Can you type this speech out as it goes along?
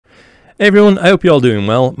Hey everyone, I hope you're all doing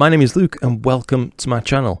well. My name is Luke and welcome to my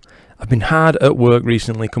channel. I've been hard at work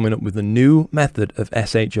recently coming up with a new method of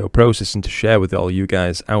SHO processing to share with all you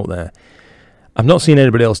guys out there. I've not seen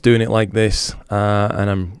anybody else doing it like this and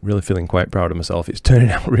I'm really feeling quite proud of myself. It's turning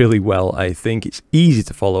out really well. I think it's easy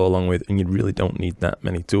to follow along with and you really don't need that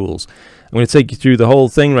many tools. I'm going to take you through the whole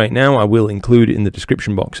thing right now. I will include in the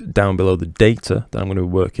description box down below the data that I'm going to be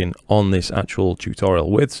working on this actual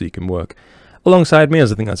tutorial with, so you can work alongside me,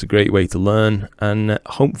 as I think that's a great way to learn, and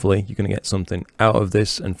hopefully you're going to get something out of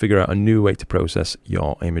this and figure out a new way to process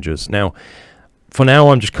your images. Now, for now,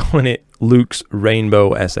 I'm just calling it Luke's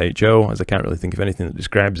Rainbow SHO, as I can't really think of anything that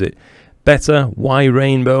describes it better. Why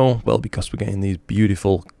rainbow? Well, because we're getting these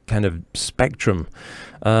beautiful kind of spectrum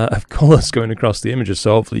of colours going across the images,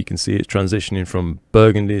 so hopefully you can see it's transitioning from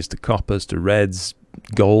burgundies to coppers to reds,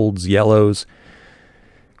 golds, yellows,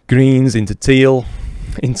 greens into teal,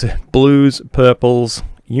 into blues, purples,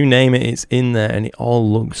 you name it, it's in there and it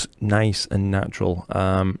all looks nice and natural.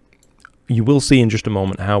 You will see in just a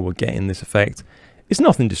moment how we're getting this effect. It's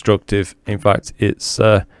nothing destructive. In fact, it's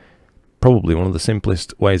probably one of the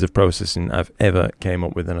simplest ways of processing I've ever came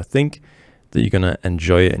up with, and I think that you're going to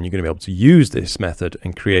enjoy it and you're going to be able to use this method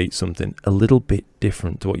and create something a little bit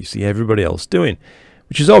different to what you see everybody else doing,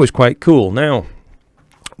 which is always quite cool. Now,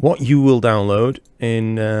 what you will download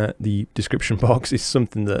in the description box is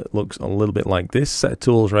something that looks a little bit like this set of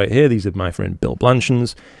tools right here. These are my friend Bill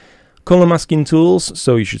Blanchen's color masking tools,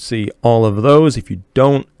 so you should see all of those. If you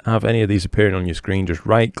don't have any of these appearing on your screen, just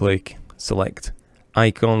right click, select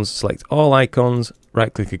icons, select all icons,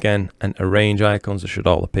 right click again and arrange icons. That should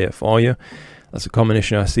all appear for you. That's a common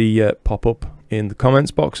issue I see pop up in the comments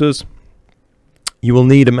boxes. You will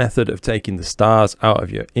need a method of taking the stars out of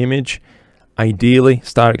your image. Ideally,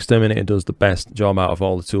 StarXTerminator does the best job out of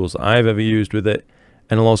all the tools that I've ever used with it,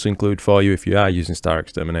 and I'll also include for you, if you are using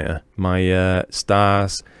StarXTerminator, my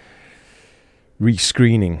stars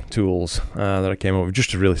rescreening tools that I came up with.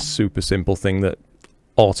 Just a really super simple thing that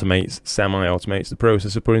automates, semi-automates the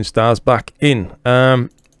process of putting stars back in.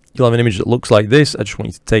 You'll have an image that looks like this. I just want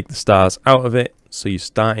you to take the stars out of it, so you're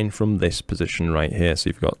starting from this position right here. So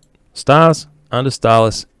you've got stars and a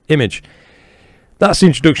starless image. That's the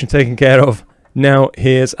introduction taken care of. Now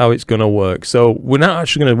here's how it's going to work. So we're not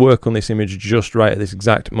actually going to work on this image just right at this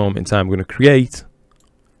exact moment in time. We're going to create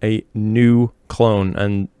a new clone,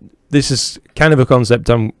 and this is kind of a concept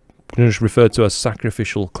I'm going to just refer to as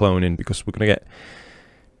sacrificial cloning, because we're going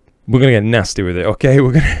to get nasty with it. Okay,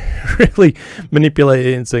 we're going to really manipulate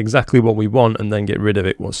it into exactly what we want and then get rid of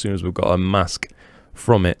it as soon as we've got a mask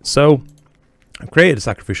from it. So I've created a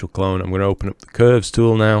sacrificial clone. I'm going to open up the curves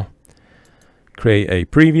tool now, create a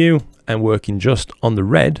preview, and working just on the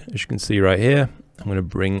red, as you can see right here, I'm going to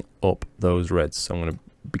bring up those reds. So I'm going to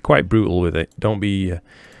be quite brutal with it. Don't be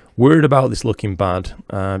worried about this looking bad.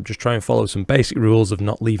 Just try and follow some basic rules of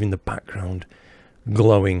not leaving the background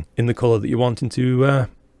glowing in the color that you're wanting to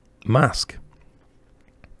mask.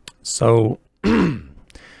 So as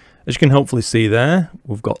you can hopefully see there,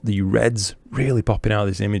 we've got the reds really popping out of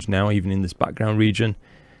this image now, even in this background region.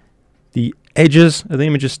 The edges of the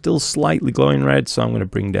image are still slightly glowing red, so I'm going to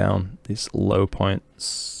bring down this low point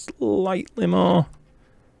slightly more.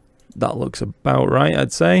 That looks about right,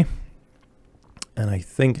 I'd say. And I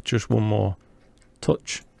think just one more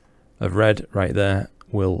touch of red right there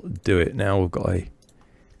will do it. Now we've got a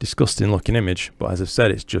disgusting looking image, but as I've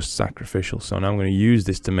said, it's just sacrificial. So now I'm going to use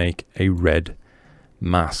this to make a red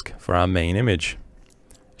mask for our main image.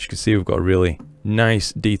 As you can see, we've got a really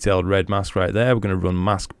nice detailed red mask right there. We're going to run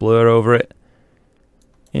mask blur over it,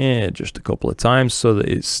 just a couple of times, so that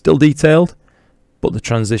it's still detailed, but the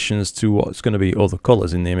transitions to what's going to be other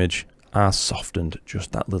colors in the image are softened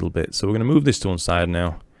just that little bit. So we're going to move this to one side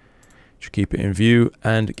now, just keep it in view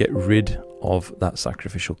and get rid of that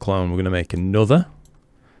sacrificial clone. We're going to make another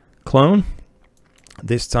clone.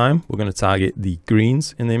 This time we're going to target the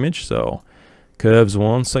greens in the image, so curves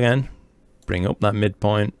once again, bring up that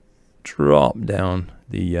midpoint, drop down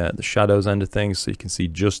the shadows end of things, so you can see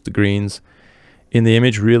just the greens in the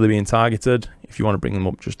image really being targeted. If you want to bring them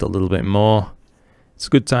up just a little bit more, it's a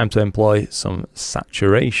good time to employ some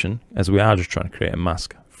saturation, as we are just trying to create a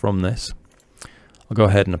mask from this. I'll go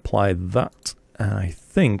ahead and apply that, and I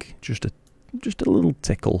think just a little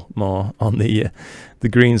tickle more on the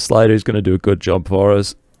green slider is going to do a good job for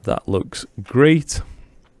us. That looks great,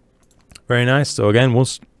 very nice. So again,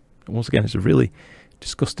 once again, it's a really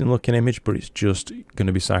disgusting looking image, but it's just going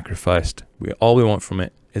to be sacrificed. All we want from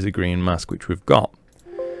it is a green mask, which we've got.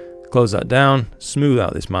 Close that down, smooth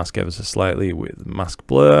out this mask ever so slightly with mask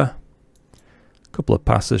blur. A couple of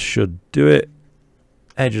passes should do it.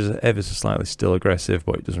 edges are ever so slightly still aggressive,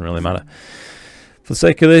 but it doesn't really matter. For the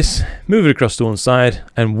sake of this, move it across to one side,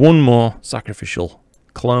 and one more sacrificial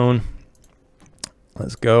clone.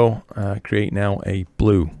 Let's go. Create now a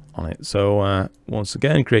blue on it. So once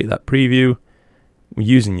again, create that preview.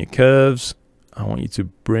 Using your curves, I want you to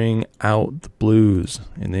bring out the blues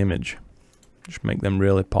in the image. Just make them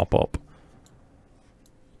really pop up.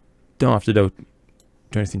 Don't have to do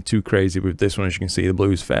anything too crazy with this one. As you can see, the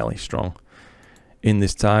blue is fairly strong in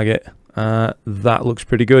this target. That looks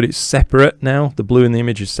pretty good. It's separate now. The blue in the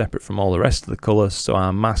image is separate from all the rest of the colors, so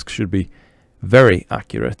our mask should be very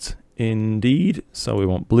accurate indeed. So we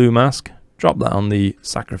want blue mask. Drop that on the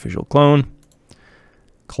sacrificial clone.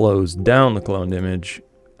 Close down the cloned image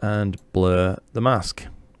and blur the mask.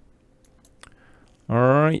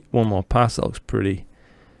 Alright, one more pass. That looks pretty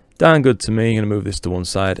darn good to me. I'm going to move this to one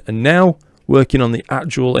side. And now, working on the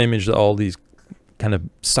actual image that all these kind of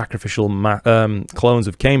sacrificial clones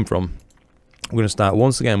have came from, I'm going to start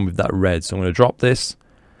once again with that red. So I'm going to drop this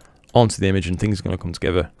onto the image and things are going to come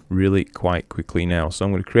together really quite quickly now. So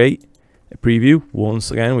I'm going to create a preview once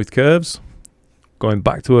again with curves. Going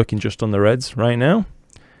back to working just on the reds right now.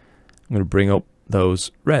 I'm going to bring up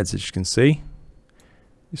those reds, as you can see.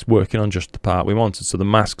 It's working on just the part we wanted, so the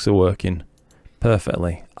masks are working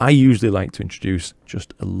perfectly. I usually like to introduce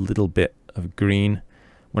just a little bit of green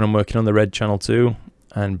when I'm working on the red channel too,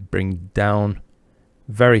 and bring down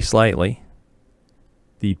very slightly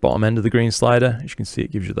the bottom end of the green slider. As you can see,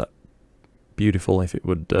 it gives you that beautiful, if it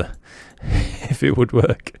would if it would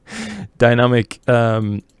work, dynamic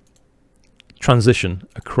transition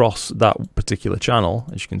across that particular channel.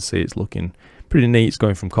 As you can see, it's looking pretty neat. It's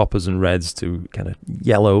going from coppers and reds to kind of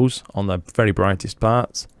yellows on the very brightest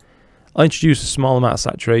parts. I'll introduce a small amount of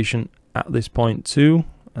saturation at this point too,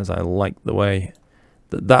 as I like the way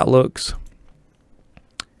that looks.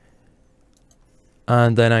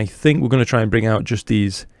 And then I think we're going to try and bring out just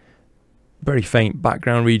these very faint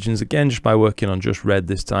background regions again, just by working on just red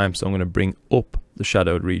this time. So I'm going to bring up the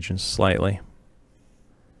shadowed regions slightly.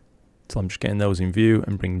 So I'm just getting those in view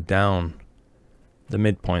and bring down the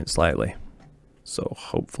midpoint slightly. So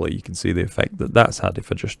hopefully you can see the effect that that's had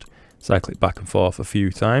if I just cycle it back and forth a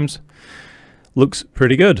few times. Looks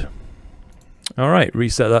pretty good. Alright,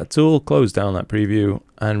 reset that tool, close down that preview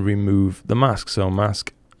and remove the mask. So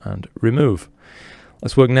mask and remove.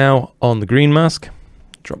 Let's work now on the green mask.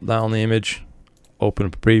 Drop that on the image, open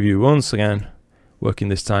up a preview once again, working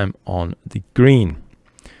this time on the green.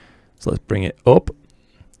 So let's bring it up.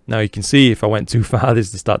 Now you can see if I went too far,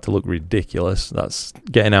 this will start to look ridiculous. That's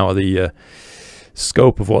getting out of the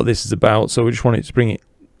scope of what this is about. So we just want it to bring it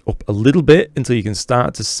up a little bit until you can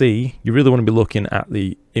start to see. You really want to be looking at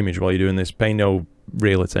the image while you're doing this. Pay no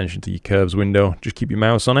real attention to your curves window. Just keep your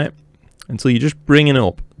mouse on it until you're just bringing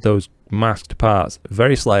up those masked parts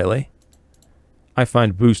very slightly. I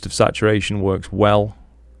find boost of saturation works well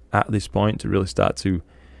at this point to really start to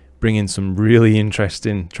bring in some really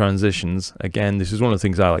interesting transitions. Again, this is one of the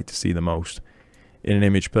things I like to see the most in an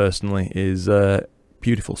image personally, is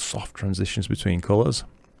beautiful soft transitions between colors.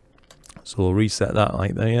 So we'll reset that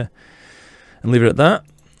like there and leave it at that.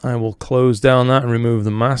 I will close down that and remove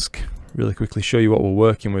the mask. Really quickly show you what we're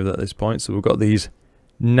working with at this point. So we've got these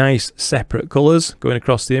nice separate colors going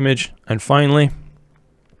across the image, and finally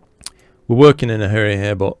we're working in a hurry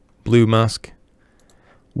here, but blue mask.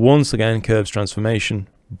 Once again, curves transformation,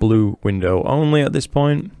 blue window only at this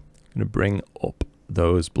point. I'm going to bring up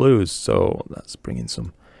those blues, so that's bringing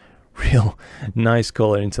some real nice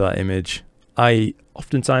color into that image. I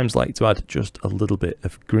oftentimes like to add just a little bit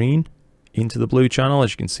of green into the blue channel.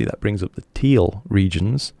 As you can see, that brings up the teal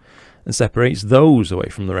regions and separates those away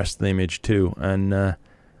from the rest of the image too. And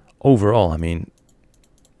overall, I mean,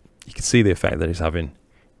 you can see the effect that it's having.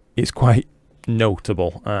 It's quite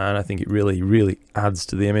notable, and I think it really adds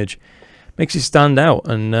to the image, makes it stand out,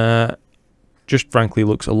 and just frankly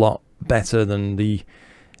looks a lot better than the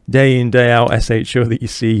day in day out SHO that you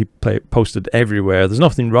see posted everywhere. There's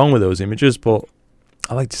nothing wrong with those images, but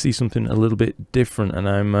I like to see something a little bit different, and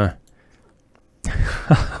I'm I'll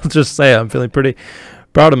just say I'm feeling pretty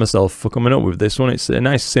proud of myself for coming up with this one. It's a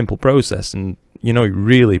nice simple process, and you know, it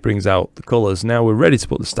really brings out the colors. Now we're ready to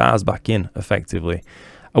put the stars back in effectively.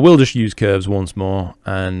 I will just use curves once more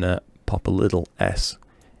and pop a little S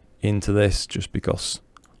into this, just because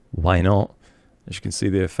why not? As you can see,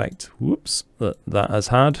 the effect, whoops, that has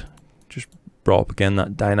had. Just brought up again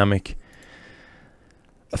that dynamic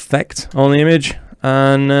effect on the image,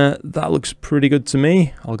 and that looks pretty good to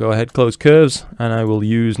me. I'll go ahead, close curves, and I will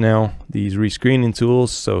use now these rescreening tools.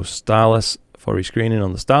 So starless for rescreening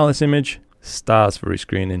on the starless image, stars for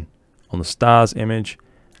rescreening on the stars image,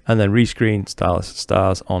 and then rescreen stylus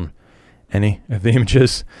stars on any of the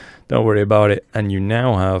images. Don't worry about it. And you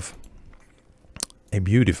now have a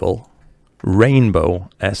beautiful rainbow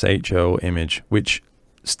SHO image, which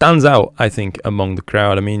stands out, I think, among the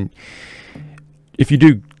crowd. I mean, if you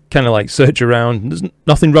do kind of like search around, there's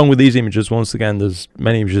nothing wrong with these images. Once again, there's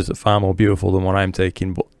many images that are far more beautiful than what I'm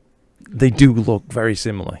taking, but they do look very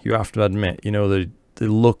similar. You have to admit, you know, they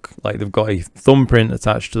look like they've got a thumbprint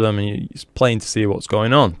attached to them, and it's plain to see what's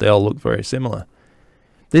going on. They all look very similar.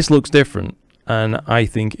 This looks different, and I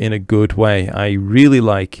think in a good way. I really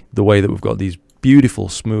like the way that we've got these beautiful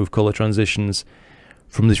smooth color transitions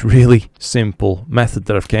from this really simple method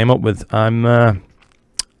that I've came up with. I'm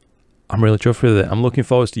really chuffed with it. I'm looking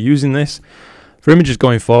forward to using this for images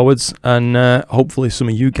going forwards, and hopefully some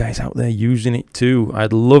of you guys out there using it too.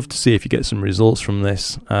 I'd love to see if you get some results from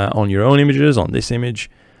this on your own images, on this image,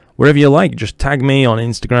 wherever you like. Just tag me on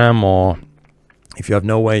Instagram, or if you have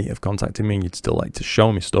no way of contacting me and you'd still like to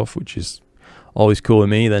show me stuff, which is always cool with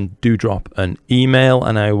me, then do drop an email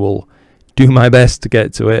and I will do my best to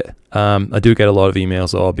get to it. I do get a lot of emails,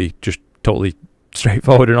 so I'll be just totally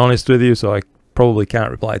straightforward and honest with you, so I probably can't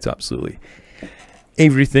reply to absolutely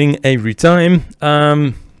everything every time.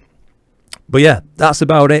 But yeah, that's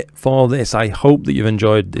about it for this. I hope that you've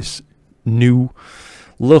enjoyed this new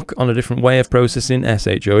look on a different way of processing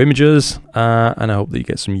SHO images, and I hope that you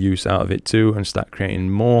get some use out of it too and start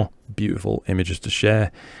creating more beautiful images to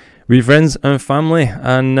share with your friends and family,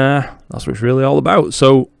 and that's what it's really all about.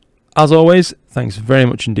 So as always, thanks very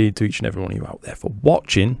much indeed to each and every one of you out there for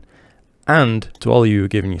watching, and to all of you who are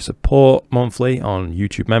giving your support monthly on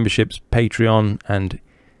YouTube memberships, Patreon, and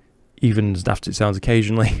even, as daft as it sounds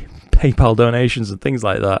occasionally, PayPal donations and things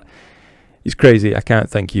like that. It's crazy. I can't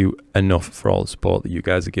thank you enough for all the support that you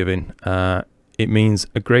guys are giving. It means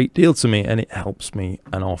a great deal to me, and it helps me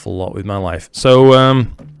an awful lot with my life. So,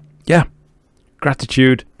 yeah,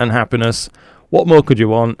 gratitude and happiness. What more could you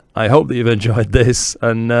want? I hope that you've enjoyed this,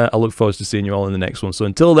 and I look forward to seeing you all in the next one. So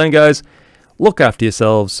until then, guys, look after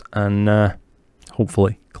yourselves, and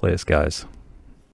hopefully clear skies.